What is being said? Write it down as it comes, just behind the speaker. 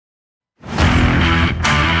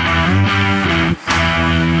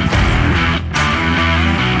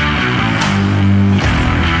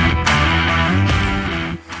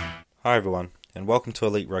Hi everyone, and welcome to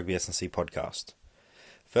Elite Rugby S&C podcast.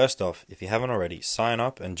 First off, if you haven't already, sign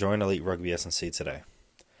up and join Elite Rugby S&C today.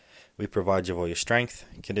 We provide you with all your strength,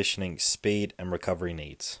 conditioning, speed, and recovery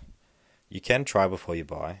needs. You can try before you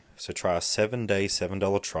buy, so try our 7-day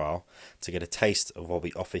 $7 trial to get a taste of what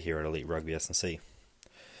we offer here at Elite Rugby S&C.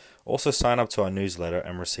 Also sign up to our newsletter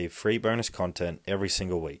and receive free bonus content every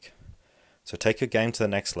single week. So take your game to the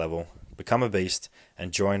next level, become a beast,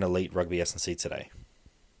 and join Elite Rugby S&C today.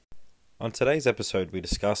 On today's episode, we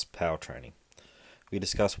discuss power training. We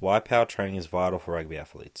discuss why power training is vital for rugby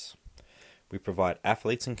athletes. We provide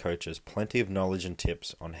athletes and coaches plenty of knowledge and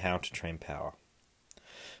tips on how to train power.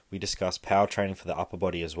 We discuss power training for the upper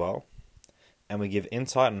body as well, and we give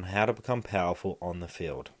insight on how to become powerful on the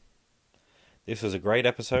field. This was a great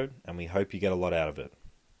episode, and we hope you get a lot out of it.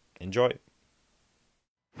 Enjoy!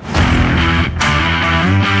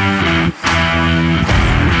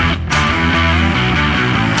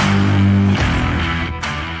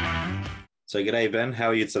 So g'day Ben, how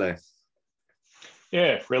are you today?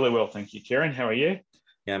 Yeah, really well, thank you, Kieran. How are you?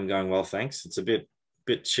 Yeah, I'm going well, thanks. It's a bit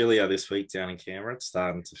chillier this week down in Canberra. It's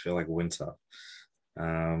starting to feel like winter.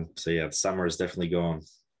 The summer is definitely gone.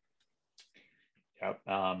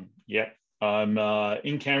 Yep. I'm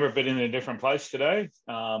in Canberra, but in a different place today.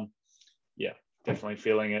 Definitely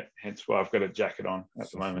feeling it. Hence why I've got a jacket on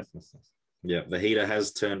at the moment. Yeah, the heater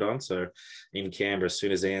has turned on. So in Canberra, as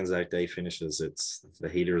soon as Anzac Day finishes, the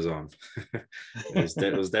heater is on.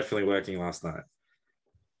 It was definitely working last night.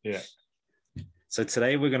 Yeah. So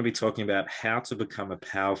today we're going to be talking about how to become a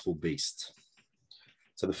powerful beast.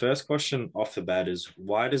 So the first question off the bat is,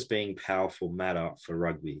 why does being powerful matter for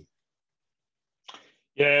rugby?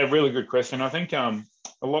 Yeah, really good question. I think a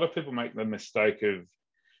lot of people make the mistake of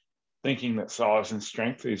thinking that size and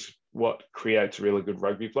strength is what creates a really good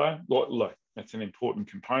rugby player. Look, that's an important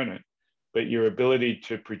component, but your ability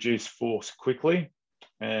to produce force quickly,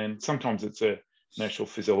 and sometimes it's an actual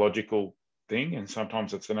physiological thing, and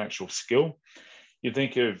sometimes it's an actual skill. You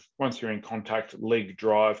think of once you're in contact, leg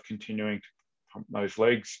drive, continuing to pump those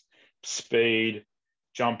legs, speed,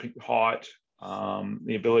 jumping height,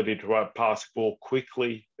 the ability to pass the ball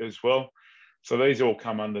quickly as well. So these all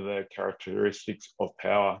come under the characteristics of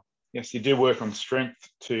power. Yes, you do work on strength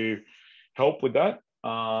to help with that,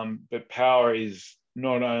 but power is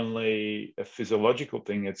not only a physiological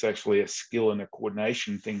thing, it's actually a skill and a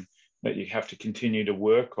coordination thing that you have to continue to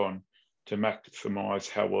work on to maximize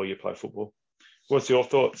how well you play football. What's your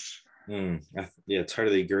thoughts? Yeah,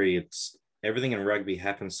 totally agree. It's everything in rugby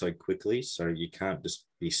happens so quickly, so you can't just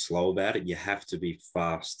be slow about it. You have to be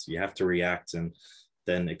fast. You have to react and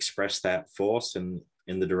then express that force and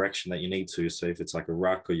in the direction that you need to. So if it's like a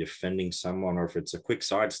ruck or you're fending someone, or if it's a quick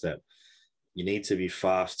sidestep, you need to be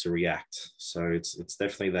fast to react. So it's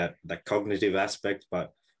definitely that cognitive aspect,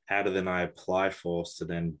 but how do then I apply force to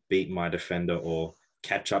then beat my defender or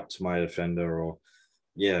catch up to my defender? Or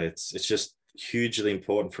it's just hugely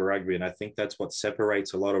important for rugby. And I think that's what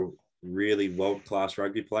separates a lot of really world-class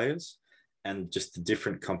rugby players and just the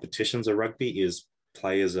different competitions of rugby is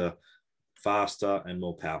players are faster and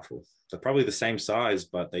more powerful. They're probably the same size,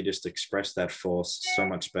 but they just express that force so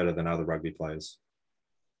much better than other rugby players.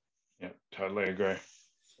 Yeah, totally agree.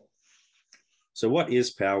 So what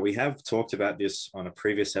is power? We have talked about this on a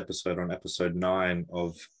previous episode, on episode 9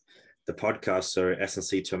 of the podcast, so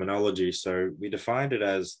S&C terminology. So we defined it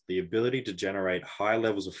as the ability to generate high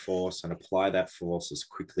levels of force and apply that force as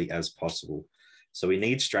quickly as possible. So we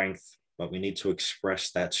need strength, but we need to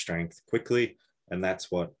express that strength quickly, and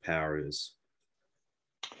that's what power is.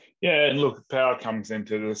 Yeah, and look, power comes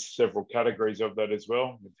into the several categories of that as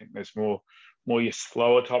well. I think there's more your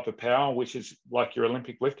slower type of power, which is like your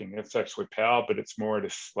Olympic lifting. It's actually power, but it's more at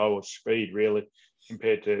a slower speed, really,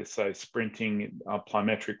 compared to, say, sprinting,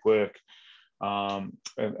 plyometric work,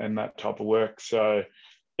 and that type of work. So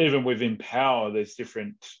even within power, there's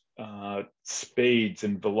different speeds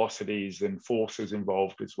and velocities and forces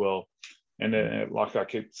involved as well. And like I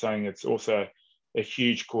keep saying, it's also a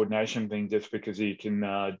huge coordination thing, just because you can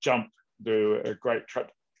jump, do a great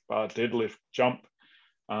trap bar deadlift jump.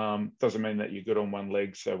 Doesn't mean that you're good on one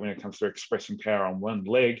leg. So when it comes to expressing power on one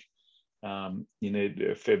leg, you need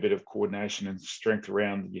a fair bit of coordination and strength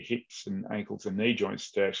around your hips and ankles and knee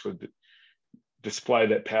joints to actually display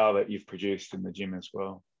that power that you've produced in the gym as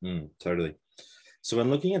well. Totally. So when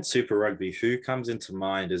looking at Super Rugby, who comes into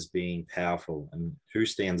mind as being powerful and who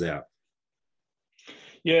stands out?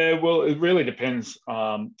 Yeah, well, it really depends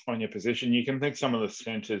on your position. You can think some of the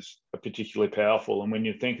centres are particularly powerful. And when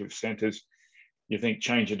you think of centres, you think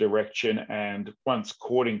change of direction and once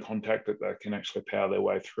caught in contact that they can actually power their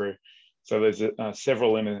way through. So there's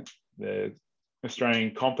several in the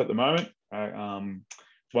Australian comp at the moment.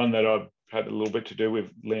 One that I've had a little bit to do with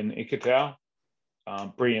Len Ikitau.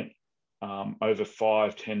 Brilliant over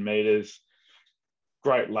 5-10 meters,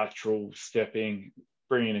 great lateral stepping,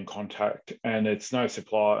 brilliant in contact, and it's no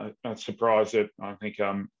surprise that I think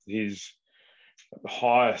his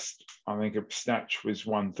highest snatch was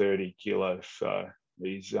 130 kilos. So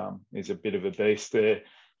he's a bit of a beast there.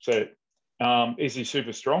 So is he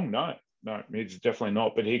super strong? No, he's definitely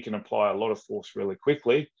not. But he can apply a lot of force really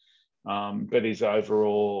quickly. But his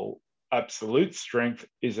overall absolute strength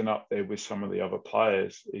isn't up there with some of the other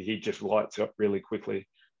players. He just lights up really quickly.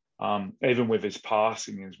 Even with his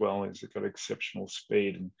passing as well, he's got exceptional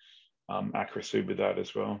speed and accuracy with that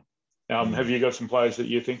as well. Have you got some players that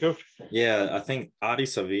you think of? Yeah, I think Ardie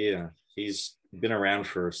Savea, he's been around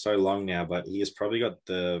for so long now, but he has probably got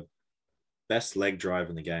the best leg drive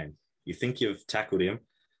in the game. You think you've tackled him,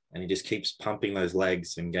 and he just keeps pumping those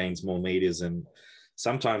legs and gains more meters and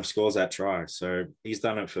sometimes scores that try. So he's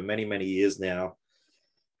done it for many, many years now.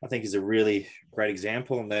 I think he's a really great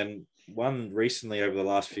example. And then one recently over the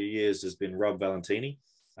last few years has been Rob Valentini.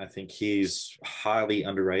 I think he's highly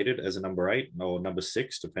underrated as a number 8 or number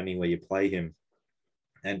 6, depending where you play him.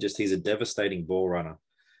 And just he's a devastating ball runner.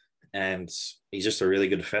 And he's just a really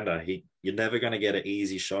good defender. You're never going to get an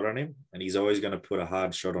easy shot on him, and he's always going to put a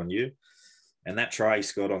hard shot on you. And that try he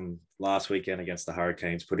scored on last weekend against the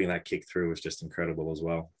Hurricanes, putting that kick through, was just incredible as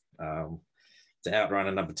well. To outrun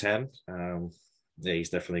a number 10, yeah, he's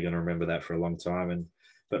definitely going to remember that for a long time.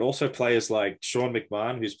 But also players like Sean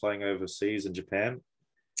McMahon, who's playing overseas in Japan,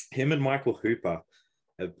 him and Michael Hooper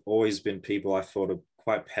have always been people I thought are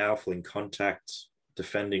quite powerful in contact,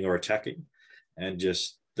 defending or attacking. And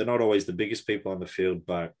just, they're not always the biggest people on the field,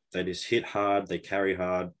 but they just hit hard, they carry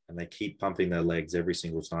hard, and they keep pumping their legs every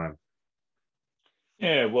single time.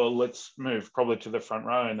 Yeah, well, let's move probably to the front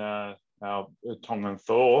row and our Tongan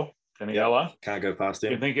Thor, Daniela. Yep, can't go past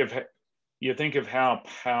him. You think of how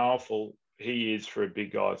powerful he is for a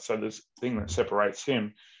big guy. So this thing that separates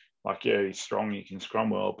him, like, yeah, he's strong, he can scrum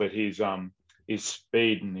well, but his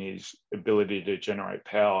speed and his ability to generate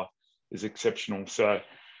power is exceptional. So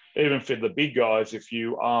even for the big guys, if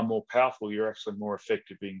you are more powerful, you're actually more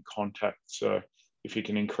effective in contact. So if you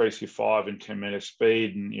can increase your 5 and 10 meter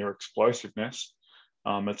speed and your explosiveness,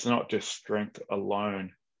 it's not just strength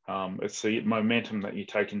alone. It's the momentum that you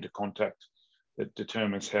take into contact that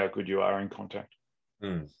determines how good you are in contact.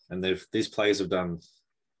 And these players have done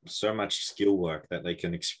so much skill work that they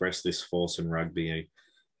can express this force in rugby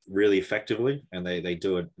really effectively, and they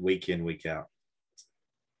do it week in, week out.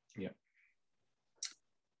 Yeah.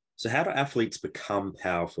 So how do athletes become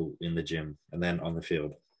powerful in the gym and then on the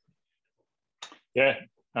field? Yeah,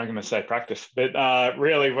 I'm going to say practice, but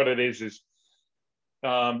really what it is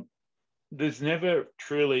there's never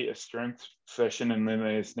truly a strength session, and then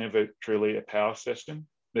there's never truly a power session.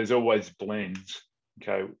 There's always blends,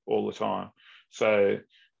 okay, all the time. So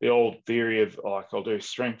the old theory of, like, I'll do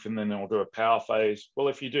strength and then I'll do a power phase. Well,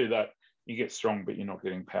 if you do that, you get strong, but you're not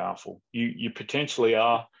getting powerful. You potentially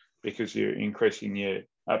are, because you're increasing your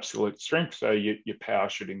absolute strength, so your power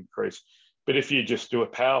should increase. But if you just do a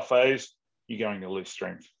power phase, you're going to lose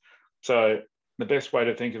strength. So the best way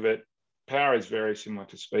to think of it, power is very similar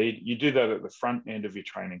to speed. You do that at the front end of your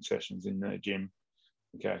training sessions in the gym.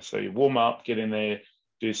 Okay, so you warm up, get in there,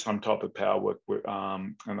 do some type of power work,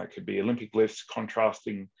 and that could be Olympic lifts,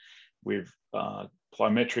 contrasting with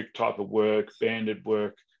plyometric type of work, banded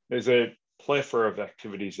work. There's a plethora of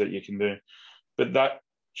activities that you can do, but that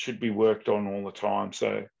should be worked on all the time.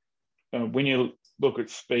 So when you look at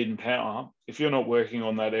speed and power, if you're not working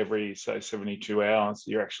on that every, say, 72 hours,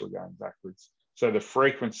 you're actually going backwards. So the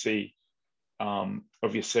frequency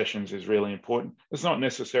of your sessions is really important. It's not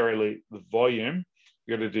necessarily the volume.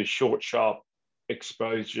 You got to do short, sharp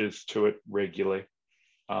exposures to it regularly.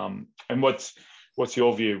 And what's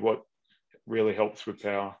your view? What really helps with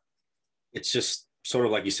power? It's just sort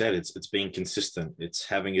of like you said, it's being consistent. It's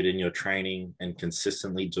having it in your training and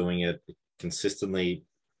consistently doing it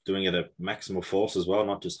at maximal force as well,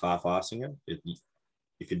 not just half-assing it.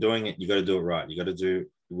 If you're doing it, you got to do it right. You got to do it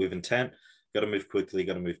with intent. You got to move quickly. You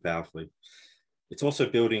got to move powerfully. It's also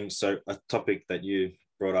building. So a topic that you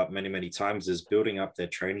brought up many, many times is building up their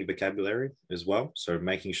training vocabulary as well. So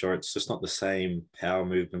making sure it's just not the same power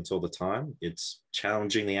movements all the time. It's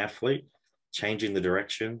challenging the athlete, changing the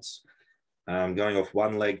directions, going off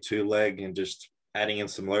one leg, two leg, and just adding in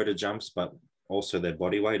some loaded jumps, but also their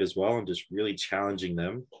body weight as well, and just really challenging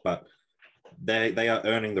them. But they are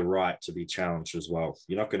earning the right to be challenged as well.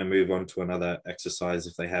 You're not going to move on to another exercise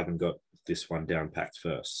if they haven't got this one down packed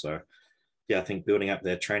first. So yeah, I think building up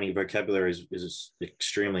their training vocabulary is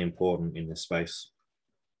extremely important in this space.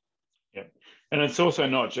 Yeah. And it's also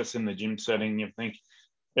not just in the gym setting. You think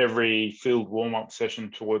every field warm-up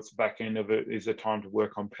session towards the back end of it is a time to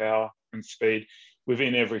work on power and speed.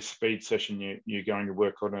 Within every speed session, you're going to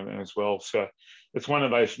work on it as well. So it's one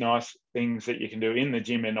of those nice things that you can do in the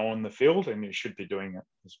gym and on the field, and you should be doing it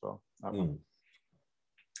as well.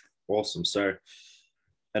 Awesome. So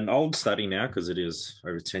an old study now, because it is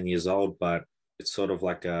over 10 years old, but it's sort of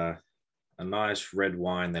like a nice red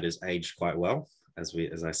wine that is aged quite well, as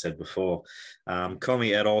I said before.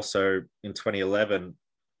 Comey et al. So in 2011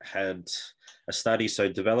 had a study, so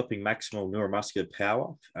developing maximal neuromuscular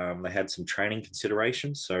power. They had some training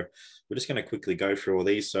considerations. So we're just going to quickly go through all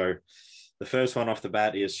these. So the first one off the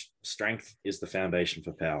bat is strength is the foundation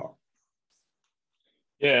for power.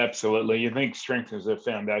 Yeah, absolutely. You think strength is a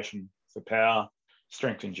foundation for power,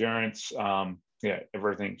 strength, endurance,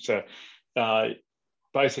 everything. So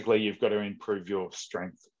basically, you've got to improve your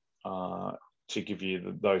strength to give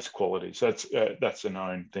you those qualities. So that's a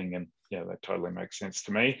known thing, and yeah, that totally makes sense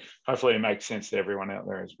to me. Hopefully, it makes sense to everyone out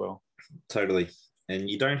there as well. Totally. And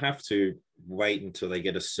you don't have to wait until they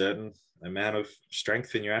get a certain amount of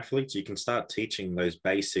strength in your athletes. You can start teaching those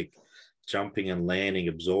basic jumping and landing,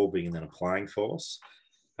 absorbing, and then applying force.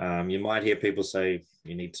 You might hear people say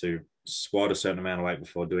you need to squat a certain amount of weight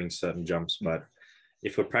before doing certain jumps, but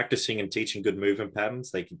if we're practicing and teaching good movement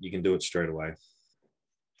patterns, you can do it straight away.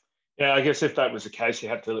 Yeah, I guess if that was the case, you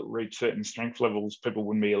had to reach certain strength levels. People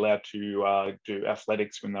wouldn't be allowed to do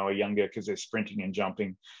athletics when they were younger because they're sprinting and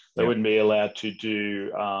jumping. They wouldn't be allowed to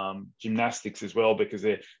do gymnastics as well because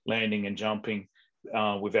they're landing and jumping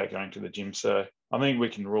without going to the gym. So I think we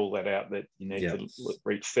can rule that out, that you need to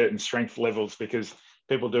reach certain strength levels because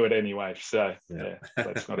people do it anyway. So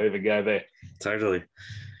let's not even go there. Totally.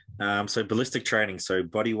 So ballistic training, so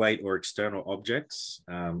body weight or external objects,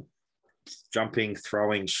 jumping,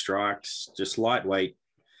 throwing, strikes, just light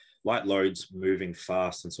loads, moving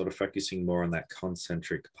fast, and sort of focusing more on that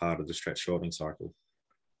concentric part of the stretch shortening cycle.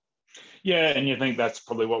 Yeah, and you think that's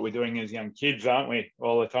probably what we're doing as young kids, aren't we?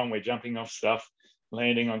 All the time we're jumping off stuff,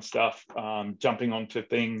 landing on stuff, jumping onto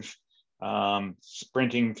things,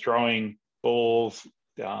 sprinting, throwing balls,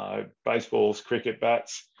 baseballs, cricket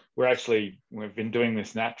bats. We've been doing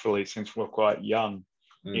this naturally since we're quite young.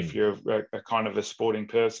 If you're a kind of a sporting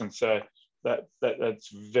person, so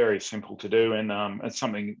that's very simple to do, and it's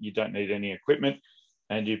something you don't need any equipment,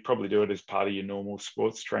 and you probably do it as part of your normal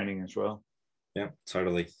sports training as well. Yeah,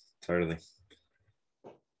 totally. And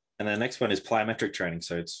the next one is plyometric training.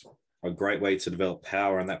 So it's a great way to develop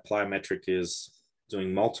power, and that plyometric is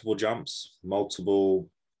doing multiple jumps, multiple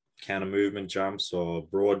counter movement jumps or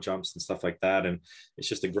broad jumps and stuff like that. And it's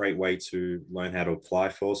just a great way to learn how to apply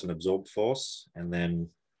force and absorb force, and then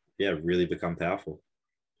really become powerful.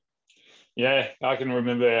 Yeah, I can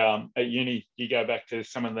remember at uni, you go back to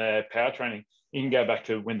some of the power training. You can go back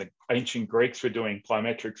to when the ancient Greeks were doing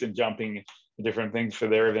plyometrics and jumping and different things for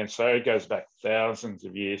their events. So it goes back thousands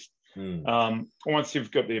of years. Once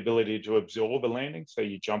you've got the ability to absorb a landing, so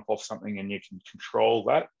you jump off something and you can control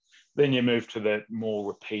that, then you move to the more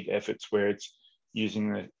repeat efforts where it's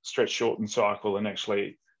using the stretch shorten cycle and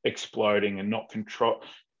actually exploding and not control.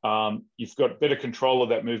 You've got better control of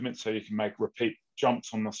that movement, so you can make repeat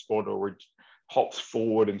jumps on the spot or hops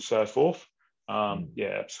forward and so forth.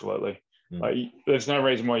 Yeah, absolutely. There's no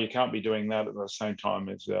reason why you can't be doing that at the same time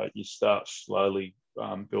as you start slowly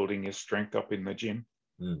building your strength up in the gym.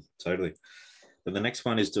 Totally. But the next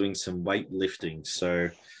one is doing some weight lifting. So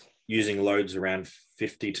using loads around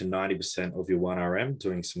 50 to 90% of your 1RM,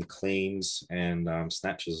 doing some cleans and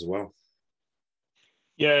snatches as well.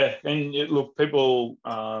 Yeah, and look, people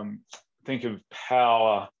think of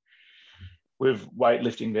power with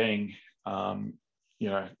weightlifting being,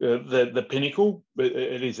 the pinnacle, but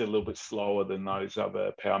it is a little bit slower than those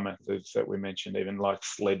other power methods that we mentioned, even like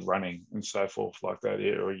sled running and so forth like that.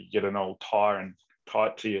 Or you get an old tire and tie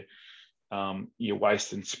it to your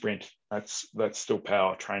waist and sprint. That's still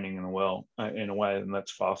power training in a way, and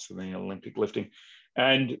that's faster than Olympic lifting.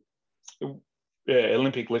 And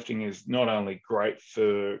Olympic lifting is not only great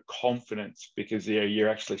for confidence because you're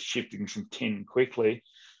actually shifting some tin quickly.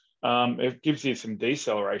 It gives you some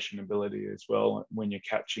deceleration ability as well when you're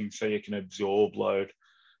catching, so you can absorb load.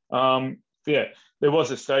 There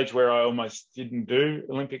was a stage where I almost didn't do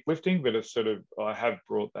Olympic lifting, but I have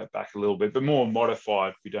brought that back a little bit, but more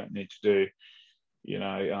modified. We don't need to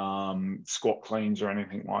do, squat cleans or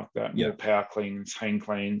anything like that. More power cleans, hang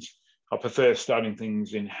cleans. I prefer starting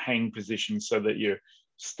things in hang position so that you're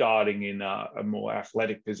starting in a more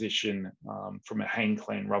athletic position from a hang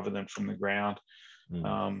clean rather than from the ground.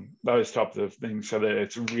 those types of things, so that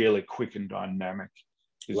it's really quick and dynamic.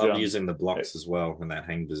 Love using the blocks as well in that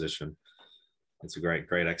hang position. It's a great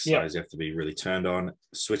exercise. Yeah. You have to be really turned on,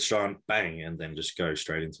 switched on, bang, and then just go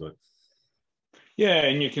straight into it. Yeah,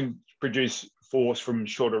 and you can produce force from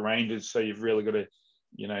shorter ranges. So you've really got to,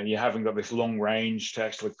 you haven't got this long range to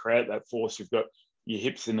actually create that force. You've got your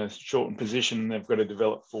hips in a shortened position, and they've got to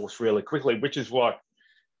develop force really quickly, which is why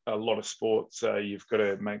a lot of sports, you've got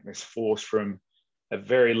to make this force from a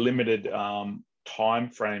very limited time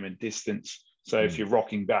frame and distance. So if you're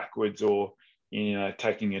rocking backwards or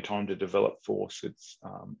taking your time to develop force,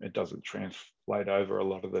 it doesn't translate over a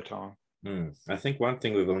lot of the time. I think one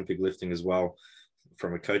thing with Olympic lifting as well,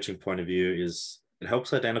 from a coaching point of view, is it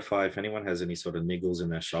helps identify if anyone has any sort of niggles in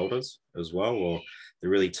their shoulders as well, or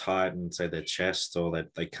they're really tight in, say, their chest, or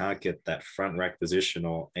that they can't get that front rack position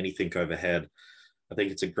or anything overhead. I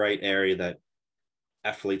think it's a great area that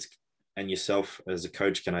athletes and yourself as a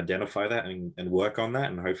coach can identify that and work on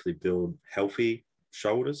that, and hopefully build healthy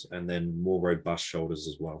shoulders and then more robust shoulders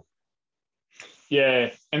as well.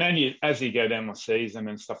 Yeah, and then as you go down the season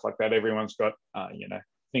and stuff like that, everyone's got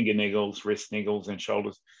finger niggles, wrist niggles, and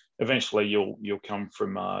shoulders. Eventually, you'll come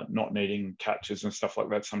from not needing catches and stuff like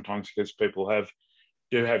that sometimes, because people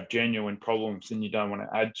do have genuine problems, and you don't want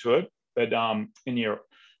to add to it. But in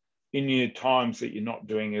your times that you're not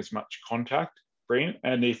doing as much contact, brilliant.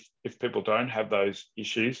 And if people don't have those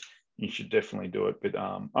issues, you should definitely do it. But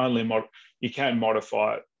you can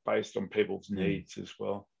modify it based on people's needs as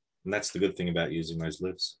well. And that's the good thing about using those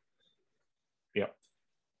lifts. Yeah.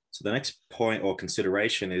 So the next point or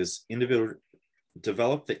consideration is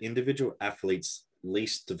develop the individual athlete's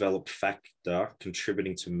least developed factor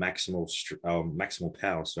contributing to maximal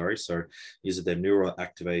power. So is it their neural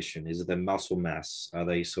activation? Is it their muscle mass? Are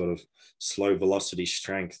they sort of slow velocity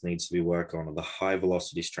strength needs to be worked on, or the high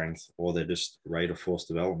velocity strength, or they're just rate of force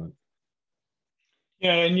development?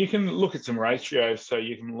 Yeah, and you can look at some ratios. So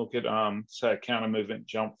you can look at, say, a counter movement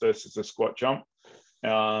jump versus a squat jump.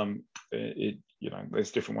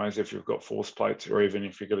 There's different ways if you've got force plates, or even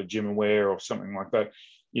if you've got a gym aware or something like that.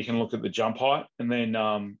 You can look at the jump height, and then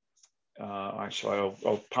I'll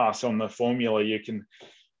pass on the formula. You can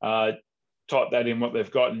type that in what they've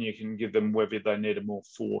got, and you can give them whether they need a more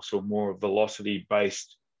force or more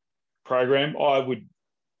velocity-based program. I would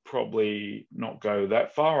probably not go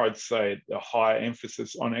that far. I'd say a higher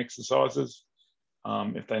emphasis on exercises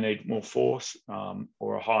if they need more force,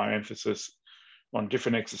 or a higher emphasis on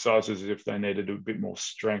different exercises if they needed a bit more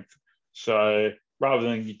strength. So rather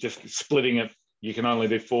than just splitting it, you can only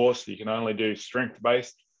do force, you can only do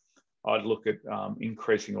strength-based, I'd look at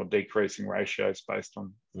increasing or decreasing ratios based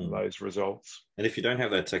on those results. And if you don't have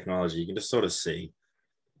that technology, you can just sort of see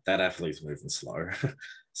that athlete's moving slow.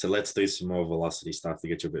 So let's do some more velocity stuff to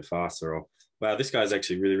get you a bit faster. Or, wow, this guy's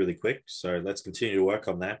actually really, really quick. So let's continue to work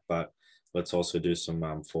on that. But let's also do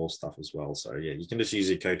some force stuff as well. So yeah, you can just use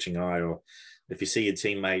your coaching eye, or if you see your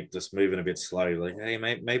teammate just moving a bit slow, like, hey,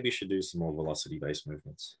 maybe you should do some more velocity-based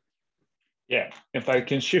movements. Yeah, if they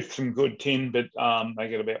can shift some good tin, but they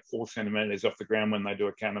get about 4 centimeters off the ground when they do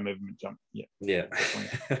a counter movement jump. Yeah.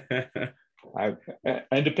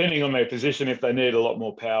 And depending on their position, if they need a lot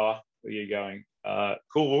more power, you're going,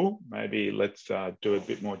 cool, maybe let's do a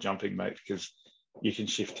bit more jumping, mate, because you can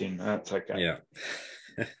shift in. That's okay.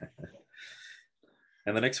 Yeah.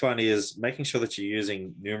 And the next one is making sure that you're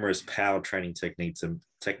using numerous power training techniques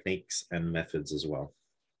and methods as well.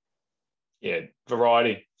 Yeah,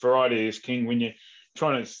 variety is king. When you're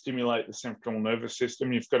trying to stimulate the central nervous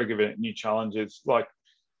system, you've got to give it new challenges. Like,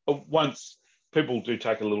 once people do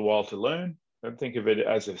take a little while to learn, and think of it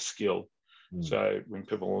as a skill. So when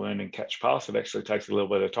people learn and catch pass, it actually takes a little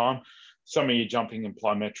bit of time. Some of your jumping and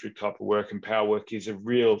plyometric type of work and power work is a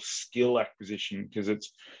real skill acquisition, because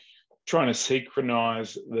it's trying to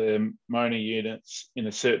synchronize the motor units in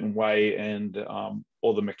a certain way, and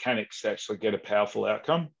all the mechanics to actually get a powerful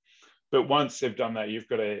outcome. But once they've done that, you've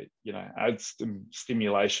got to, add some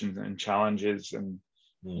stimulation and challenges. And,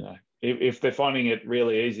 if they're finding it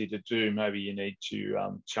really easy to do, maybe you need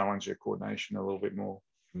to challenge their coordination a little bit more.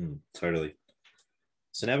 Totally.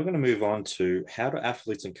 So now we're going to move on to how do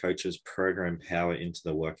athletes and coaches program power into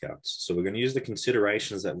their workouts. So we're going to use the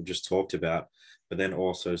considerations that we just talked about, but then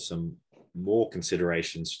also some more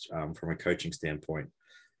considerations from a coaching standpoint.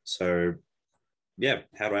 So yeah,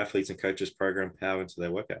 how do athletes and coaches program power into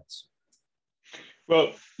their workouts?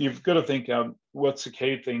 Well, you've got to think, what's the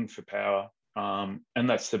key thing for power? And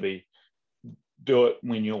that's to do it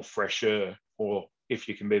when you're fresher, or if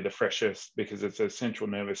you can be the freshest, because it's a central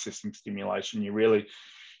nervous system stimulation. You really,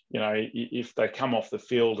 if they come off the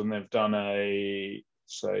field and they've done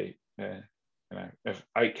if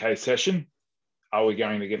 8K session, are we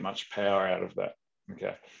going to get much power out of that?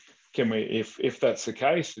 Okay. Can we, if that's the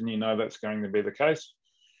case, and you know that's going to be the case,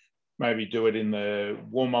 maybe do it in the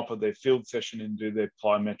warm up of their field session and do their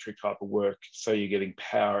plyometric type of work. So you're getting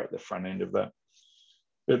power at the front end of that.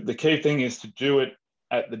 But the key thing is to do it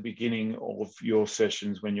at the beginning of your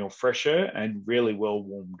sessions when you're fresher and really well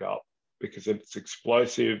warmed up, because it's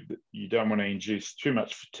explosive. You don't want to induce too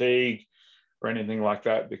much fatigue or anything like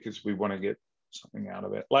that, because we want to get something out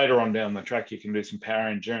of it. Later on down the track, you can do some power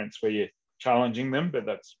endurance where you're challenging them, but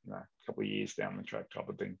that's a couple of years down the track type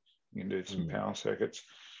of thing. You can do some power circuits.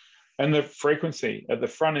 And the frequency at the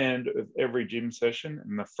front end of every gym session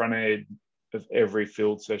and the front end of every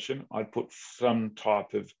field session, I'd put some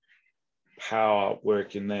type of power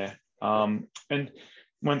work in there. And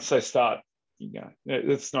once they start,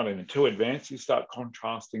 it's not even too advanced. You start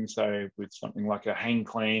contrasting, say, with something like a hang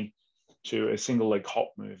clean to a single leg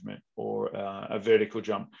hop movement or a vertical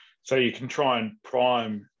jump. So you can try and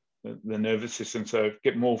prime the nervous system. So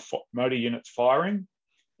get more motor units firing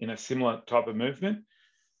in a similar type of movement.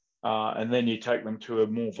 And then you take them to a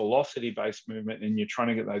more velocity-based movement, and you're trying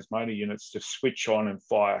to get those motor units to switch on and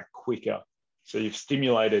fire quicker. So you've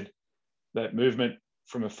stimulated that movement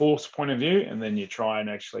from a force point of view, and then you try and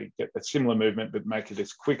actually get a similar movement, but make it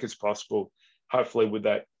as quick as possible, hopefully with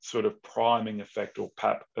that sort of priming effect or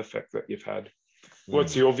PAP effect that you've had.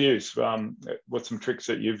 What's your views? What's some tricks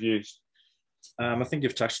that you've used? I think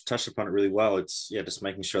you've touched upon it really well. It's just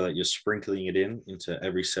making sure that you're sprinkling it into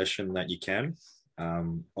every session that you can.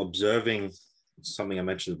 Observing something I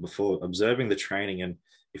mentioned before, observing the training. And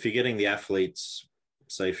if you're getting the athletes,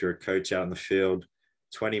 say if you're a coach out in the field,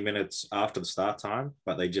 20 minutes after the start time,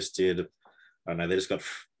 but they just did, I don't know, they just got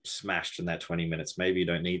smashed in that 20 minutes. Maybe you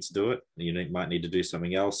don't need to do it. You might need to do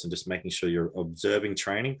something else, and just making sure you're observing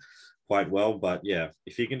training quite well. But yeah,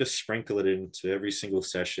 if you can just sprinkle it into every single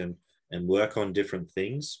session and work on different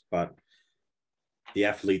things, but the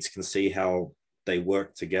athletes can see how they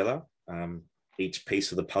work together. Each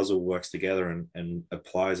piece of the puzzle works together and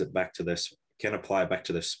applies it back to this, can apply it back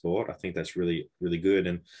to their sport. I think that's really, really good.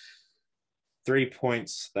 And 3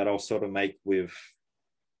 points that I'll sort of make with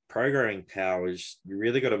programming power is you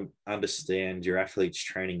really got to understand your athlete's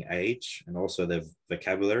training age and also their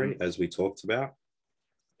vocabulary, as we talked about,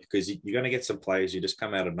 because you're going to get some players who just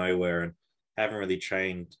come out of nowhere and haven't really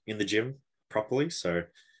trained in the gym properly. So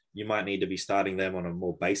you might need to be starting them on a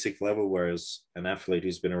more basic level, whereas an athlete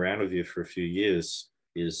who's been around with you for a few years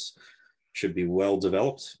should be well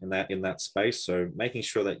developed in that space. So making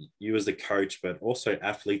sure that you as the coach, but also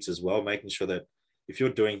athletes as well, making sure that if you're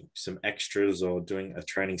doing some extras or doing a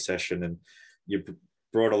training session and you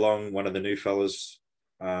brought along one of the new fellas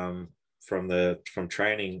from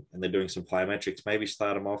training and they're doing some plyometrics, maybe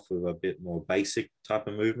start them off with a bit more basic type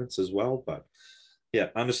of movements as well. But yeah,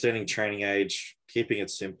 understanding training age, keeping it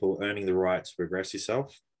simple, earning the right to progress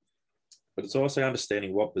yourself. But it's also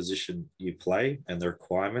understanding what position you play and the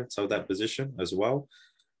requirements of that position as well.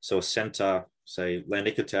 So a center, say Len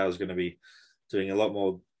Ikitau, is going to be doing a lot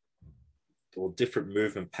more or different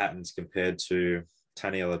movement patterns compared to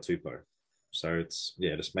Taniela Tupou. So it's,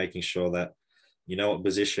 just making sure that you know what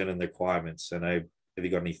position and the requirements. And have you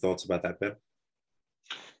got any thoughts about that, Ben?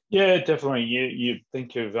 Yeah, definitely. You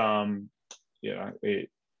think of,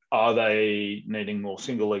 are they needing more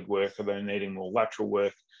single leg work? Are they needing more lateral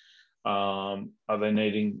work? Are they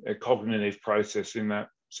needing a cognitive process in that?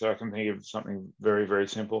 So I can think of something very, very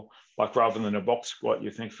simple. Like rather than a box squat,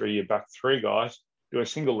 you think for your back three guys, do a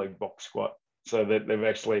single leg box squat. So that they've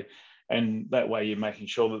actually, and that way you're making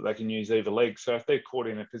sure that they can use either leg. So if they're caught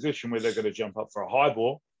in a position where they're going to jump up for a high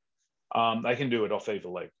ball, they can do it off either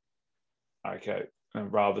leg. Okay.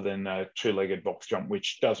 Rather than a two-legged box jump,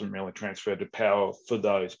 which doesn't really transfer to power for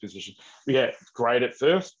those positions. Yeah, great at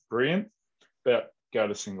first, brilliant, but go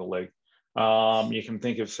to single leg. You can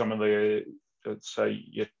think of some of the, let's say,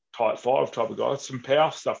 your type 5 type of guys, some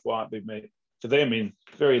power stuff might be made for them in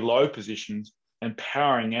very low positions and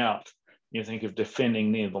powering out. You think of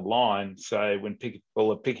defending near the line, say when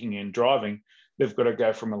people are picking and driving, they've got to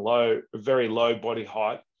go from a very low body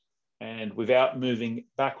height and without moving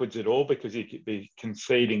backwards at all, because you could be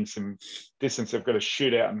conceding some distance, they've got to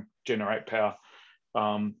shoot out and generate power.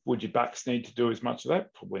 Would your backs need to do as much of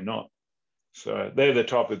that? Probably not. So they're the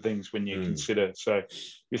type of things when you consider. So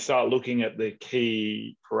you start looking at the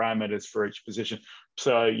key parameters for each position.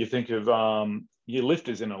 So you think of your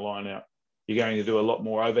lifters in a line out. You're going to do a lot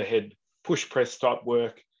more overhead push press type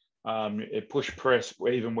work, push press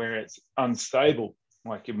even where it's unstable.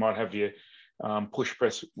 Like you might have your push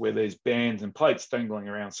press where there's bands and plates dangling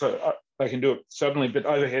around. So they can do it suddenly, but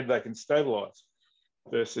overhead they can stabilize.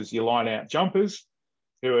 versus your line out jumpers,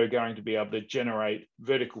 who are going to be able to generate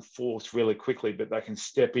vertical force really quickly, but they can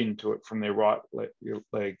step into it from their right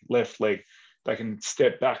leg, left leg. They can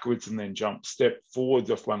step backwards and then jump, step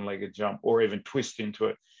forwards off one leg and jump, or even twist into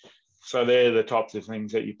it. So they're the types of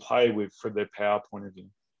things that you play with for the power point of view.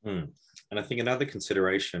 And I think another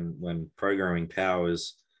consideration when programming power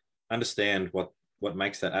is understand what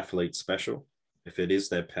makes that athlete special. If it is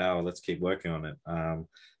their power, let's keep working on it.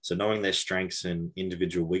 So knowing their strengths and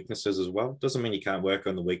individual weaknesses as well doesn't mean you can't work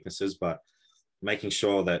on the weaknesses, but making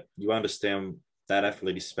sure that you understand that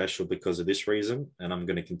athlete is special because of this reason, and I'm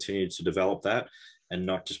going to continue to develop that, and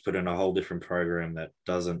not just put in a whole different program that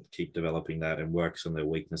doesn't keep developing that and works on their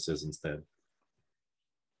weaknesses instead.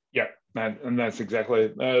 Yeah, and that's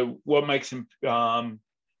exactly what makes him a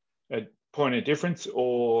point of difference,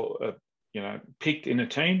 or picked in a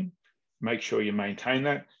team. Make sure you maintain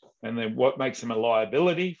that, and then what makes him a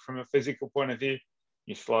liability from a physical point of view,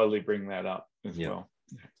 you slowly bring that up as well.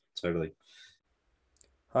 Totally.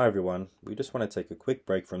 Hi everyone, we just want to take a quick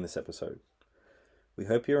break from this episode. We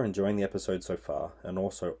hope you're enjoying the episode so far, and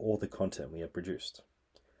also all the content we have produced.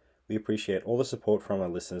 We appreciate all the support from our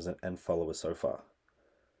listeners and followers so far.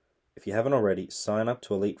 If you haven't already, sign up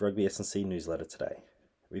to Elite Rugby S&C newsletter today.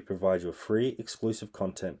 We provide you with free, exclusive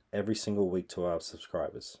content every single week to our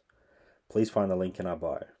subscribers. Please find the link in our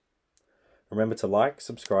bio. Remember to like,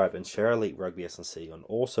 subscribe, and share Elite Rugby S&C on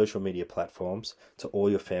all social media platforms to all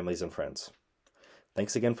your families and friends.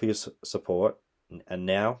 Thanks again for your support, and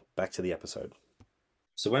now back to the episode.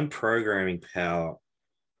 So when programming power,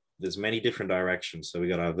 there's many different directions. So we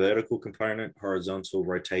got our vertical component, horizontal,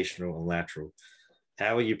 rotational, and lateral.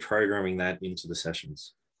 How are you programming that into the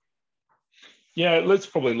sessions? Yeah, let's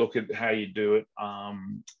probably look at how you do it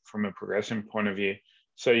from a progression point of view.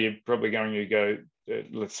 So you're probably going to go,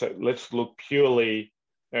 let's look purely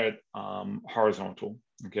at horizontal.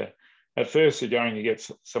 Okay. At first, you're going to get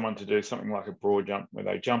someone to do something like a broad jump where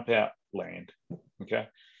they jump out, land. Okay.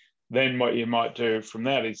 Then what you might do from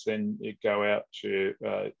that is then you go out to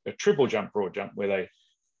a triple jump, broad jump, where they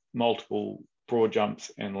multiple broad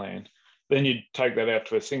jumps and land. Then you take that out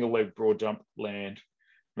to a single leg broad jump, land.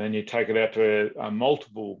 Then you take it out to a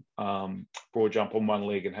multiple broad jump on one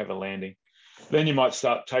leg and have a landing. Then you might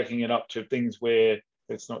start taking it up to things where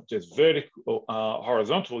it's not just vertical,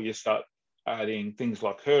 horizontal. You start adding things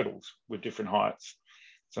like hurdles with different heights.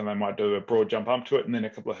 So they might do a broad jump up to it and then a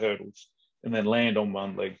couple of hurdles and then land on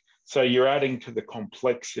one leg. So you're adding to the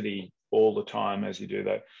complexity all the time as you do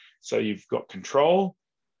that. So you've got control,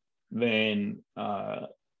 then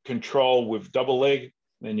control with double leg,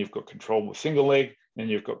 then you've got control with single leg, then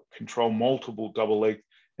you've got control multiple double leg,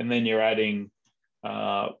 and then you're adding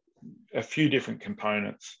a few different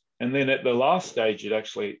components. And then at the last stage, you'd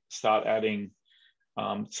actually start adding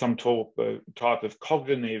some type of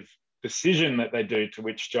cognitive decision that they do to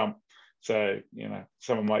which jump. So,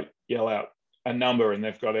 someone might yell out a number and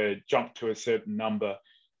they've got to jump to a certain number.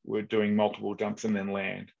 We're doing multiple jumps and then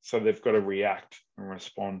land. So they've got to react and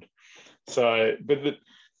respond. So,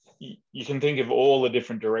 you can think of all the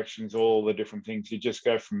different directions, all the different things. You just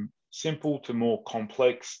go from simple to more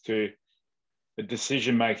complex to a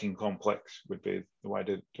decision-making complex would be the way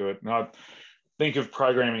to do it. And I think of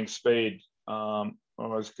programming speed. I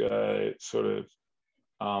always go sort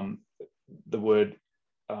of the word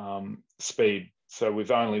speed. So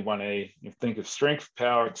with only one E, you think of strength,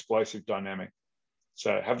 power, explosive, dynamic.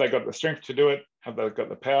 So have they got the strength to do it? Have they got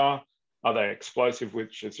the power? Are they explosive,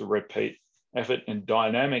 which is a repeat effort? And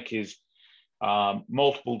dynamic is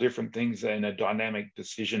multiple different things in a dynamic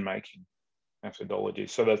decision-making methodology.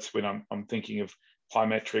 So that's when I'm thinking of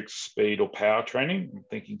plyometrics, speed, or power training. I'm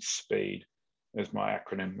thinking speed as my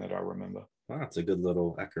acronym that I remember. Wow, that's a good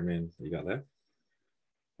little acronym you got there.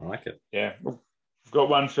 I like it. Yeah. I've got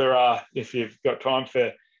one for if you've got time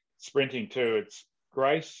for sprinting too. It's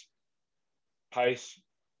grace, pace,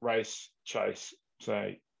 race, chase.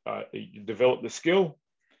 So you develop the skill,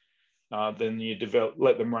 then you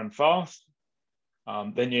let them run fast,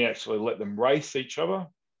 then you actually let them race each other,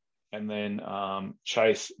 and then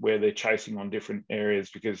chase where they're chasing on different areas,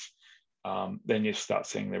 because then you start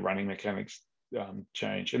seeing their running mechanics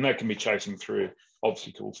change, and that can be chasing through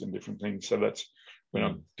obstacles and different things. So that's when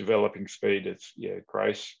I'm developing speed. It's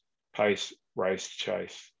grace, pace, race,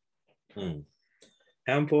 chase.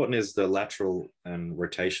 How important is the lateral and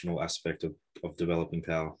rotational aspect of developing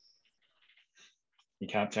power? You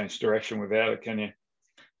can't change direction without it, can you?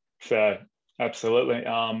 So absolutely.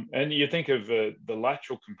 And you think of the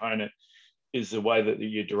lateral component is the way that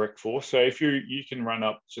you direct force. So if you can run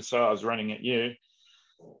up, just so I was running at you,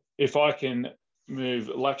 if I can move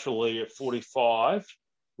laterally at 45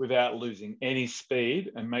 without losing any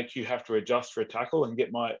speed and make you have to adjust for a tackle and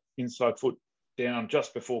get my inside foot down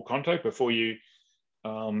just before contact, before you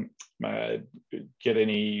get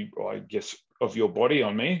any, I guess, of your body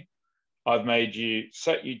on me. I've made you,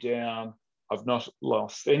 sat you down. I've not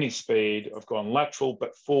lost any speed. I've gone lateral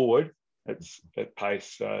but forward. It's at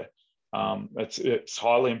pace. So it's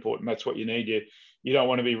highly important. That's what you need. You don't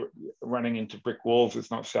want to be running into brick walls. It's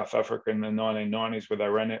not South Africa in the 1990s where they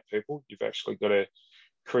ran at people. You've actually got to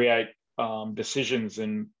create decisions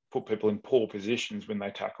and put people in poor positions when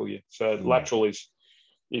they tackle you. So lateral is,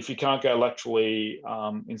 if you can't go laterally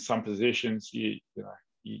in some positions, you're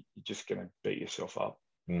just going to beat yourself up.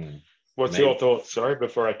 What's your thoughts? Sorry,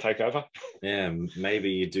 before I take over. Yeah,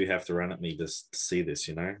 maybe you do have to run at me just to see this.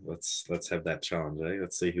 Let's have that challenge.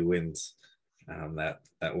 Let's see who wins that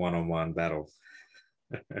one-on-one battle.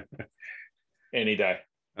 Any day.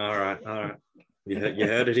 All right. You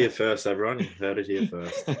heard it here first, everyone. You heard it here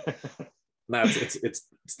first. No, it's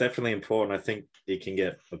definitely important. I think it can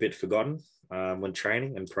get a bit forgotten when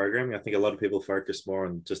training and programming. I think a lot of people focus more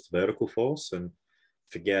on just vertical force and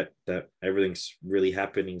forget that everything's really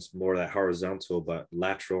happening more of that horizontal, but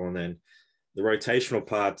lateral, and then the rotational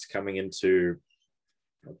parts coming into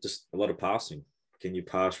just a lot of passing. Can you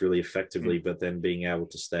pass really effectively, but then being able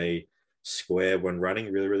to stay square when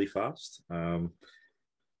running really, really fast? And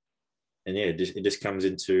yeah, it just comes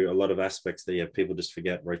into a lot of aspects that people just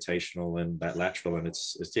forget rotational and that lateral, and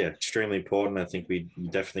it's extremely important. I think you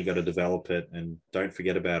definitely got to develop it, and don't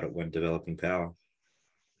forget about it when developing power.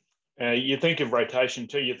 You think of rotation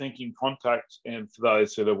too. You're thinking contact, and for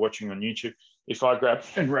those that are watching on YouTube, if I grab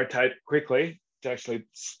and rotate quickly to actually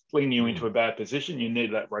sling you into a bad position, you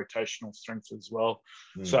need that rotational strength as well.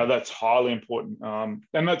 So that's highly important,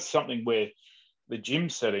 and that's something where the gym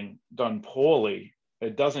setting done poorly,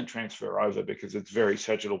 it doesn't transfer over because it's very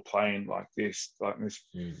sagittal plane like this. There's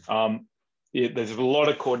a lot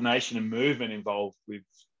of coordination and movement involved with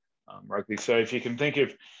rugby. So if you can think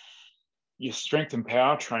of your strength and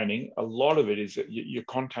power training, a lot of it is that your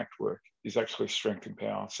contact work is actually strength and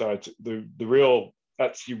power. So it's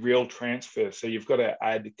that's your real transfer. So you've got to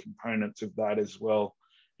add components of that as well.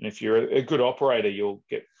 And if you're a good operator, you'll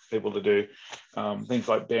get people to do things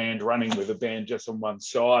like band running with a band just on one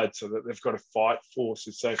side, so that they've got to fight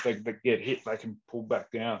forces. So if they get hit, they can pull back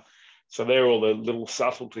down. So they're all the little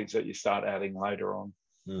subtleties that you start adding later on.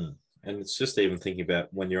 And it's just even thinking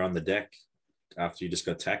about when you're on the deck after you just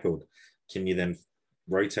got tackled, can you then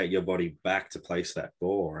rotate your body back to place that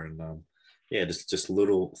ball? And just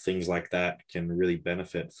little things like that can really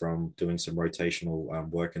benefit from doing some rotational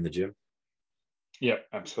work in the gym. Yeah,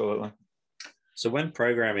 absolutely. So when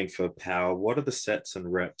programming for power, what are the sets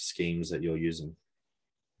and rep schemes that you're using?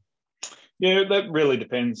 Yeah, that really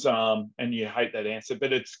depends. And you hate that answer,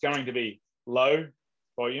 but it's going to be low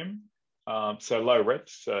volume, so low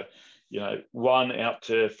reps. So, 1 out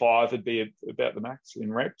to 5 would be about the max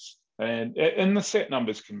in reps. And the set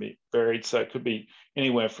numbers can be varied. So it could be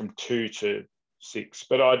anywhere from 2 to 6.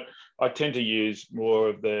 But I tend to use more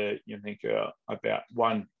of about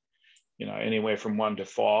 1, anywhere from 1 to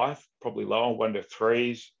 5, probably lower, 1 to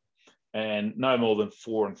 3s, and no more than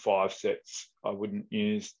 4 and 5 sets. I wouldn't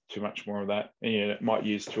use too much more of that. It might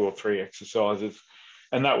use 2 or 3 exercises,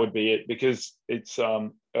 and that would be it, because it's a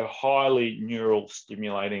highly neural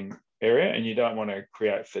stimulating area, and you don't want to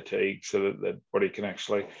create fatigue, so that the body can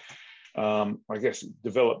actually,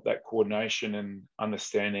 develop that coordination and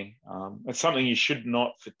understanding. It's something you should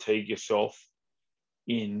not fatigue yourself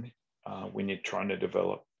in when you're trying to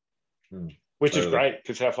develop. Which is great,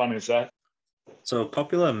 because how fun is that? So a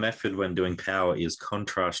popular method when doing power is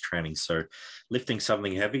contrast training. So lifting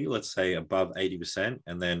something heavy, let's say above 80%,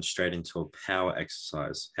 and then straight into a power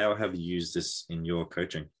exercise. How have you used this in your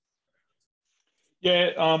coaching? Yeah,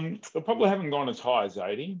 I probably haven't gone as high as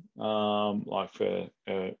 80, like for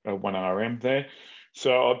a 1RM there.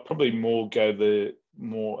 So I'd probably more go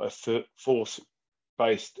a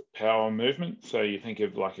force-based power movement. So you think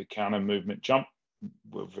of like a counter movement jump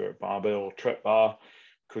with a barbell or trap bar,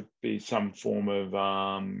 could be some form of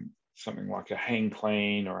something like a hang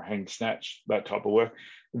clean or a hang snatch, that type of work.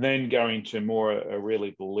 And then going to more a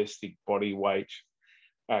really ballistic body weight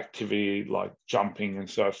activity like jumping and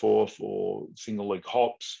so forth, or single leg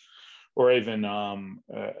hops, or even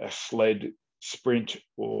a sled sprint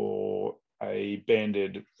or a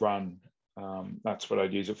banded run. That's what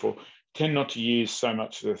I'd use it for. Tend not to use so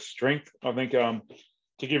much the strength. I think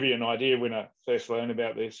to give you an idea, when I first learned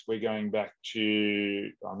about this, we're going back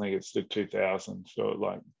to, I think it's the 2000s, so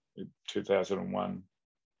like 2001,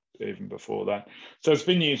 even before that. So it's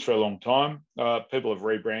been used for a long time. People have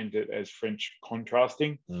rebranded it as French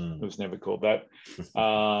contrasting. It was never called that.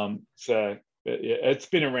 So it's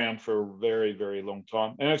been around for a very, very long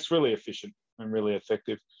time, and it's really efficient and really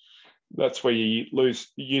effective. That's where you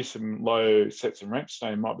use some low sets and reps. So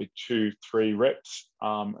it might be 2-3 reps,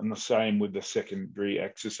 and the same with the secondary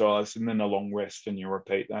exercise, and then a long rest, and you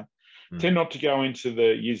repeat that. Tend not to go into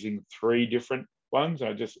the using 3 different ones.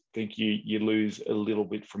 I just think you lose a little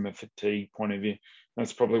bit from a fatigue point of view.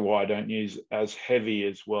 That's probably why I don't use as heavy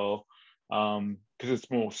as well, because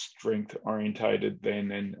it's more strength orientated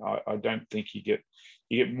then, and I don't think you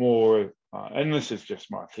get more. And this is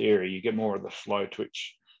just my theory. You get more of the slow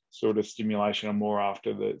twitch sort of stimulation, or more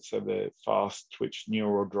after the fast twitch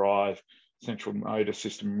neural drive central motor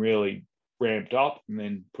system really ramped up, and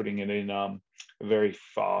then putting it in a very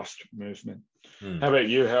fast movement. How about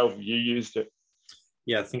you? How have you used it?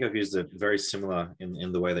 Yeah, I think I've used it very similar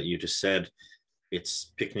in the way that you just said.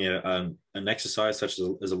 It's picking an exercise such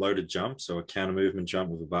as a loaded jump, so a counter movement jump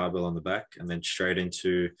with a barbell on the back, and then straight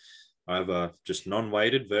into either just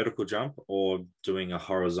non-weighted vertical jump or doing a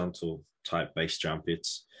horizontal type base jump.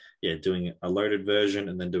 It's doing a loaded version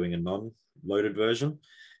and then doing a non-loaded version.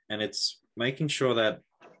 And it's making sure that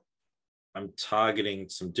I'm targeting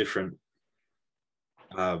some different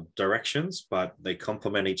directions, but they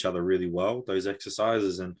complement each other really well, those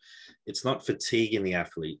exercises. And it's not fatiguing the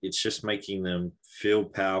athlete. It's just making them feel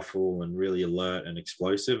powerful and really alert and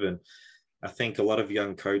explosive. And I think a lot of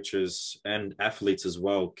young coaches and athletes as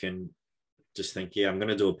well can just think, I'm going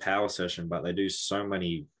to do a power session, but they do so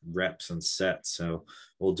many reps and sets. So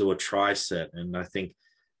we'll do a tri-set. And I think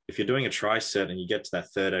if you're doing a tri-set and you get to that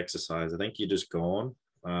third exercise, I think you're just gone.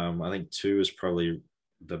 I think 2 is probably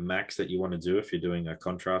the max that you want to do if you're doing a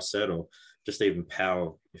contrast set, or just even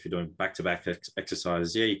power. If you're doing back-to-back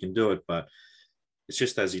exercises, you can do it, but it's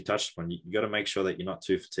just as you touched on, you got to make sure that you're not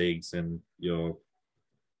too fatigued and your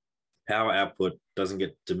power output doesn't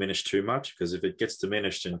get diminished too much, because if it gets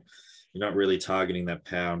diminished and you're not really targeting that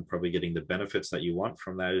power and probably getting the benefits that you want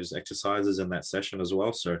from those exercises in that session as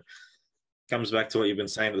well. So it comes back to what you've been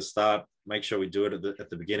saying at the start. Make sure we do it at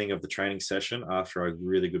the beginning of the training session after a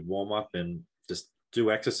really good warm-up, and just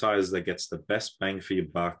do exercises that gets the best bang for your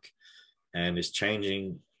buck and is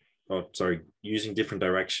using different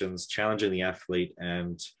directions, challenging the athlete,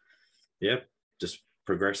 and just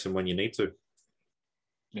progressing when you need to.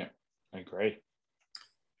 Yeah, I agree.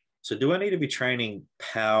 So do I need to be training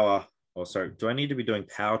power, do I need to be doing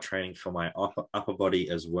power training for my upper body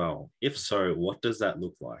as well? If so, what does that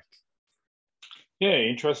look like? Yeah,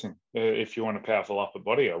 interesting. If you want a powerful upper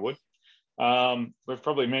body, I would. We've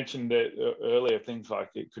probably mentioned that earlier, things like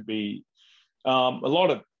it could be a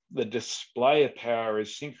lot of the display of power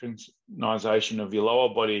is synchronization of your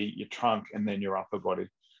lower body, your trunk, and then your upper body.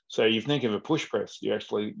 So you think of a push press, you're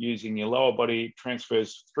actually using your lower body,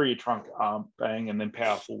 transfers through your trunk, arm, bang, and then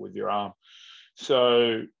powerful with your arm.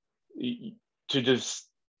 So to just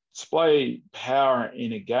display power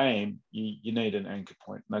in a game, you need an anchor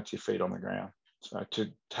point, and that's your feet on the ground. So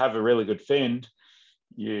to have a really good fend,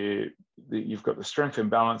 you've got the strength and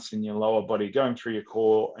balance in your lower body going through your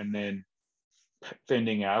core and then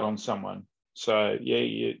fending out on someone. So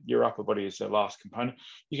your upper body is the last component.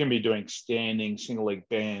 You can be doing standing single leg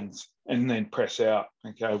bands and then press out,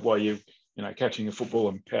 okay, while you catching a football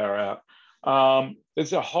and power out.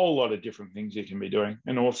 There's a whole lot of different things you can be doing,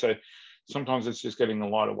 and also sometimes it's just getting a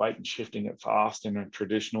lighter weight and shifting it fast in a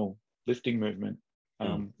traditional lifting movement.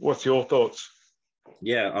 What's your thoughts?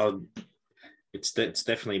 Yeah, it's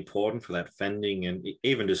definitely important for that fending, and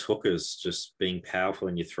even just hookers, just being powerful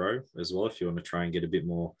in your throw as well. If you want to try and get a bit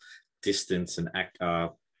more distance and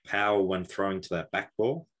power when throwing to that back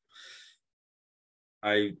ball.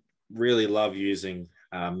 I really love using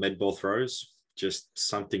med ball throws, just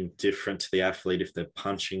something different to the athlete if they're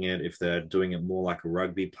punching it, if they're doing it more like a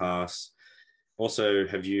rugby pass. Also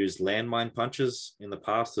have used landmine punches in the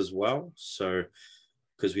past as well. So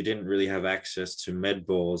because we didn't really have access to med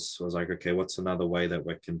balls, I was like, okay, what's another way that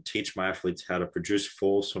we can teach my athletes how to produce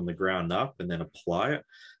force from the ground up and then apply it?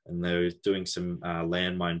 And they were doing some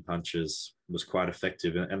landmine punches, was quite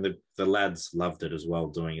effective. And the lads loved it as well,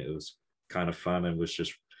 doing it. It was kind of fun and was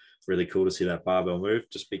just really cool to see that barbell move.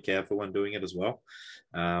 Just be careful when doing it as well.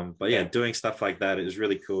 But yeah, doing stuff like that is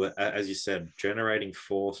really cool. As you said, generating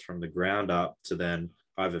force from the ground up to then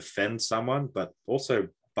either fend someone, but also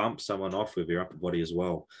bump someone off with your upper body as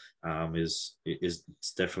well, is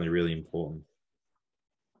definitely really important.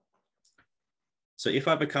 So if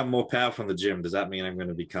I become more powerful in the gym, does that mean I'm going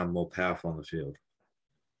to become more powerful on the field?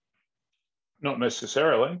 Not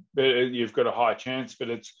necessarily, but you've got a high chance, but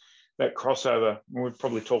that crossover. We've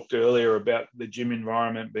probably talked earlier about the gym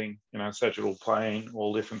environment being, sagittal plane,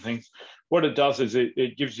 all different things. What it does is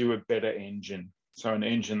it gives you a better engine. So an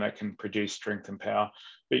engine that can produce strength and power,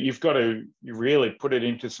 but you've got to really put it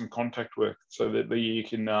into some contact work so that you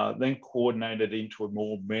can then coordinate it into a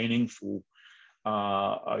more meaningful,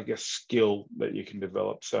 skill that you can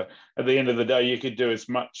develop. So at the end of the day, you could do as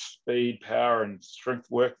much speed, power, and strength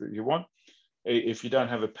work that you want. If you don't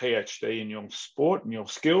have a PhD in your sport and your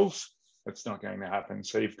skills, that's not going to happen.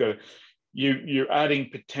 So you're adding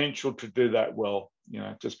potential to do that well.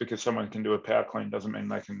 Just because someone can do a power clean doesn't mean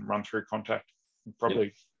they can run through contact.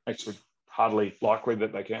 Probably actually hardly likely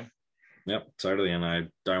that they can. Yep, totally. And I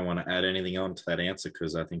don't want to add anything on to that answer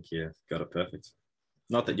because I think you got it perfect.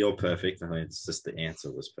 Not that you're perfect. I mean, it's just the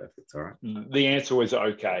answer was perfect. All right. The answer was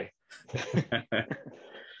okay.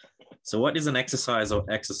 So what is an exercise or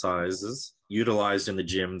exercises utilized in the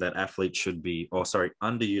gym that athletes should be,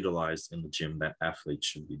 underutilized in the gym that athletes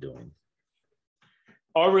should be doing?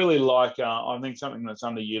 I really like, I think something that's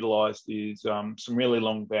underutilized is some really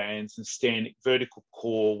long bands and standing vertical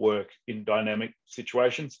core work in dynamic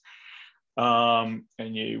situations. Some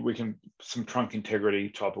trunk integrity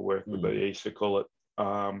type of work that they used to call it.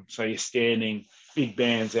 So you're standing big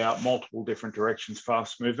bands out, multiple different directions,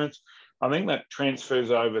 fast movements. I think that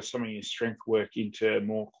transfers over some of your strength work into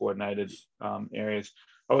more coordinated areas.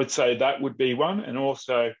 I would say that would be one. And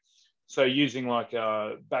also, so using like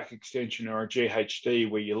a back extension or a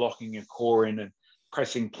GHD where you're locking your core in and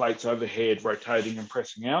pressing plates overhead, rotating and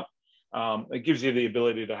pressing out, it gives you the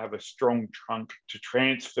ability to have a strong trunk to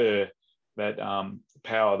transfer that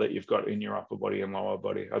power that you've got in your upper body and lower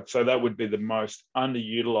body. I'd say that would be the most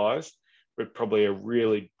underutilized, but probably a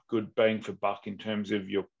really good bang for buck in terms of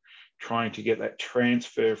your trying to get that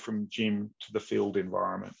transfer from gym to the field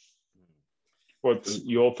environment. What's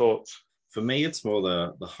your thoughts? For me, it's more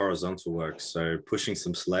the horizontal work. So pushing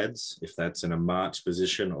some sleds, if that's in a march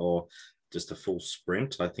position or just a full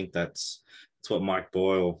sprint. I think that's what Mike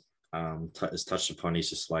Boyle has touched upon. He's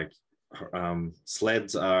just like,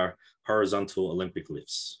 sleds are horizontal Olympic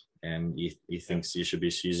lifts. And he thinks you should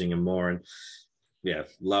be using them more. And yeah,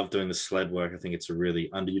 love doing the sled work. I think it's a really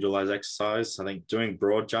underutilized exercise. I think doing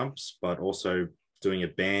broad jumps, but also doing a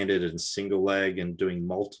banded and single leg and doing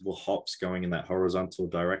multiple hops going in that horizontal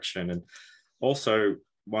direction. And also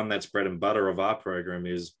one that's bread and butter of our program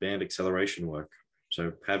is band acceleration work.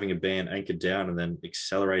 So having a band anchored down and then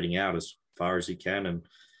accelerating out as far as you can and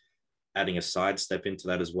adding a side step into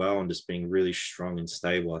that as well and just being really strong and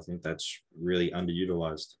stable. I think that's really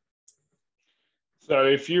underutilized. So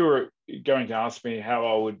if you were going to ask me how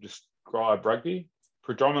I would describe rugby,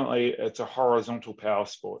 predominantly it's a horizontal power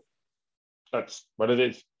sport. That's what it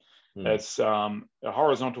is. It's a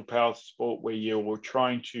horizontal power sport where you're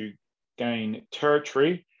trying to gain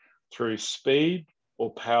territory through speed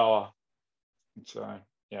or power. So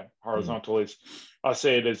yeah, horizontal is, I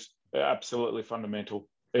see it as absolutely fundamental.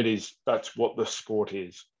 It is, that's what the sport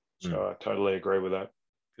is. So I totally agree with that.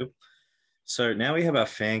 Cool. So now we have our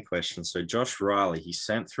fan question. So Josh Riley, he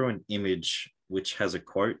sent through an image which has a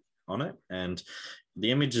quote on it. And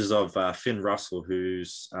the image is of Finn Russell,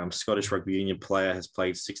 who's Scottish rugby union player, has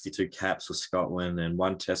played 62 caps for Scotland and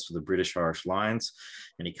 1 test for the British Irish Lions.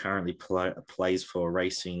 And he currently plays for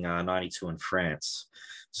Racing 92 in France.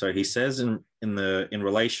 So he says in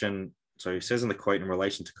relation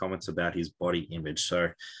to comments about his body image. So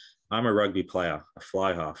I'm a rugby player, a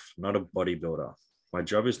fly half, not a bodybuilder. My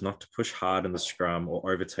job is not to push hard in the scrum or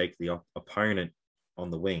overtake the opponent on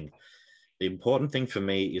the wing. The important thing for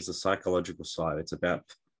me is the psychological side. It's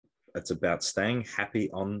about staying happy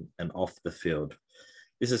on and off the field.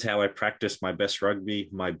 This is how I practice my best rugby.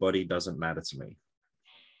 My body doesn't matter to me.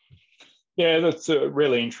 Yeah, that's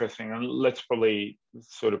really interesting. And let's probably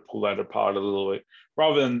sort of pull that apart a little bit.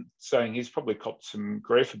 Rather than saying he's probably copped some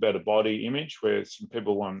grief about a body image, where some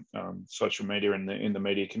people on social media and in the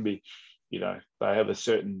media can be, they have a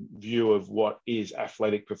certain view of what is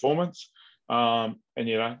athletic performance. And,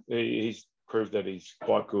 he's proved that he's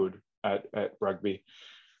quite good at rugby.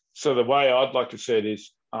 So the way I'd like to say it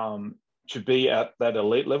is to be at that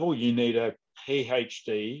elite level, you need a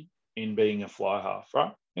PhD in being a fly half,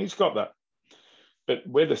 right? He's got that. But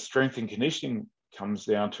where the strength and conditioning comes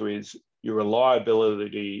down to is your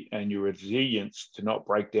reliability and your resilience to not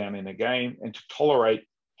break down in a game and to tolerate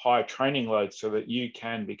high training loads so that you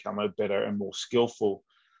can become a better and more skillful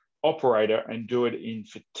operator and do it in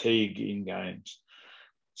fatigue in games.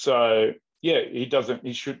 So yeah,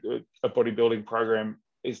 a bodybuilding program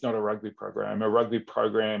is not a rugby program. A rugby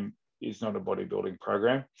program is not a bodybuilding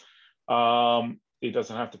program. It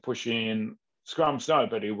doesn't have to push in Scrums no,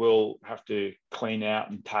 but he will have to clean out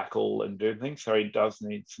and tackle and do things. So he does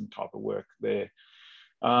need some type of work there.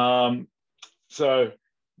 So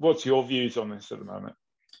what's your views on this at the moment?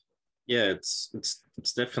 Yeah, it's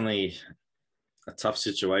definitely a tough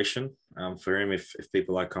situation for him if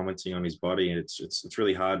people are commenting on his body. It's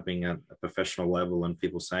really hard being at a professional level and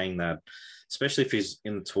people saying that, especially if he's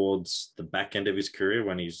in towards the back end of his career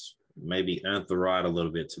when he's maybe earned the right a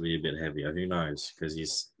little bit to be a bit heavier. Who knows? Because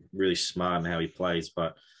he's really smart in how he plays.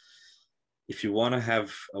 But if you want to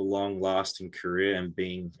have a long-lasting career and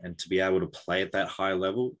to be able to play at that high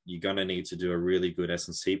level, you're going to need to do a really good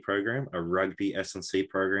S&C program, a rugby S&C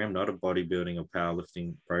program, not a bodybuilding or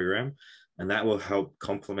powerlifting program. And that will help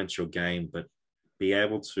complement your game, but be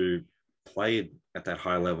able to play at that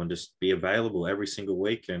high level and just be available every single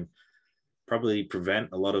week and probably prevent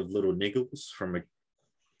a lot of little niggles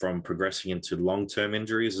from progressing into long-term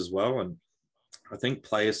injuries as well. And I think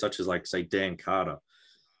players such as, like, say, Dan Carter,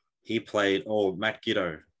 he played, or Matt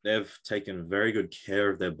Giddo, they've taken very good care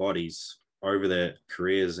of their bodies over their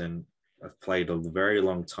careers and have played a very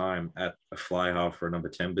long time at a fly half or a number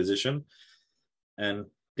 10 position. And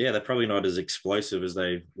yeah, they're probably not as explosive as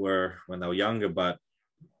they were when they were younger, but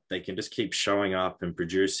they can just keep showing up and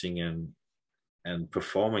producing and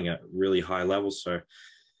performing at really high levels. So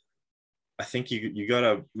I think you got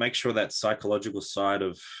to make sure that psychological side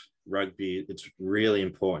of rugby, it's really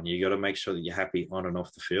important. You got to make sure that you're happy on and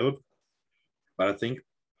off the field. But I think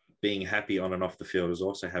being happy on and off the field is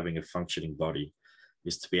also having a functioning body,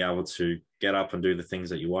 is to be able to get up and do the things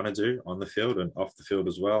that you want to do on the field and off the field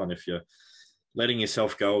as well. And if you're letting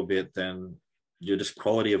yourself go a bit, then your just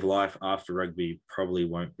quality of life after rugby probably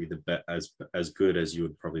won't be as good as you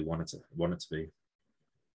would probably want it to be.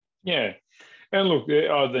 Yeah. And look,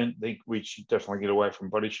 I think we should definitely get away from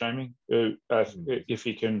body shaming. If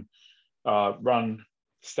he can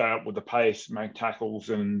stay up with the pace, make tackles,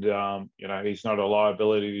 and he's not a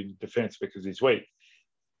liability in defence because he's weak.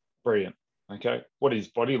 Brilliant. Okay, what his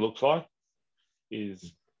body looks like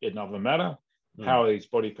is another matter. How his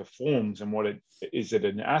body performs and is it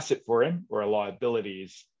an asset for him or a liability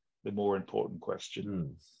is the more important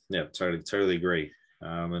question. Yeah, totally agree.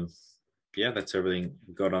 And yeah, that's everything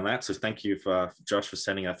we got on that. So thank you for Josh for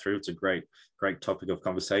sending that through. It's a great topic of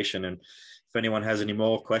conversation. And if anyone has any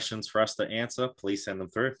more questions for us to answer, please send them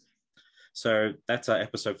through. So that's our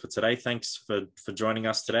episode for today. Thanks for joining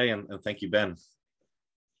us today. And thank you, Ben.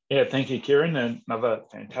 Yeah, thank you, Kieran. And another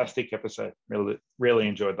fantastic episode. Really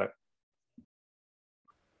enjoyed that.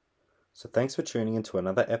 So thanks for tuning into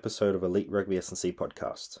another episode of Elite Rugby S&C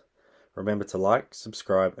podcast. Remember to like,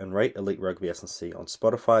 subscribe, and rate Elite Rugby S&C on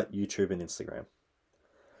Spotify, YouTube, and Instagram.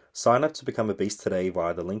 Sign up to become a beast today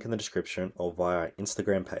via the link in the description or via our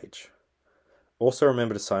Instagram page. Also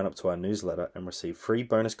remember to sign up to our newsletter and receive free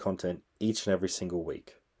bonus content each and every single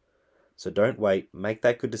week. So don't wait, make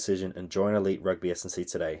that good decision and join Elite Rugby S&C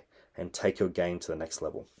today and take your game to the next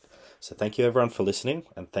level. So thank you everyone for listening,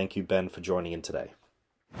 and thank you Ben for joining in today.